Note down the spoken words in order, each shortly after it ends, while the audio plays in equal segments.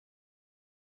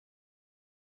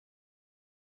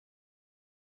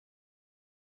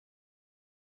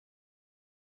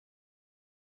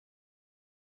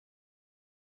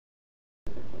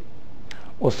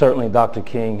Well, certainly Dr.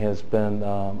 King has been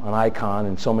an icon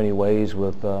in so many ways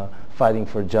with fighting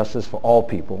for justice for all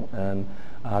people, and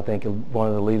I think one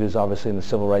of the leaders obviously in the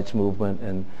civil rights movement,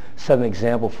 and set an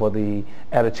example for the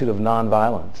attitude of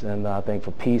nonviolence, and I think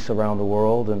for peace around the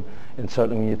world. And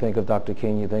certainly when you think of Dr.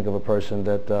 King, you think of a person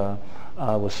that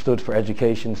stood for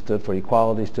education, stood for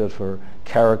equality, stood for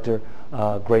character.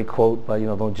 Great quote, but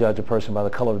don't judge a person by the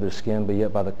color of their skin, but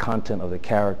yet by the content of the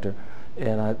character.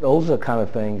 And those are the kind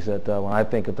of things that when I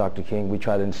think of Dr. King, we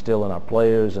try to instill in our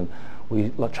players, and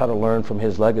we try to learn from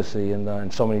his legacy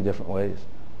in so many different ways.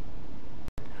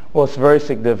 Well, it's very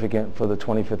significant for the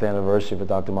 25th anniversary of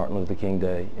Dr. Martin Luther King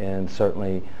Day, and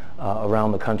certainly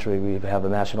around the country we have a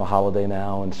national holiday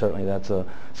now, and certainly that's a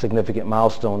significant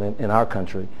milestone in our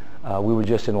country. We were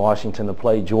just in Washington to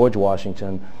play George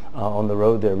Washington on the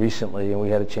road there recently, and we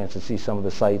had a chance to see some of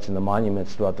the sites and the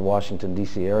monuments throughout the Washington,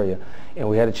 D.C. area, and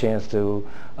we had a chance to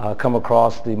come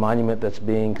across the monument that's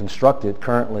being constructed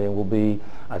currently and will be,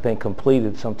 I think,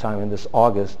 completed sometime in this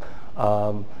August,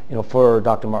 for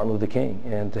Dr. Martin Luther King.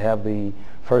 And to have the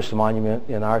first monument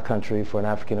in our country for an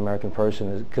African-American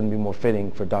person, it couldn't be more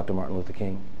fitting for Dr. Martin Luther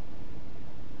King.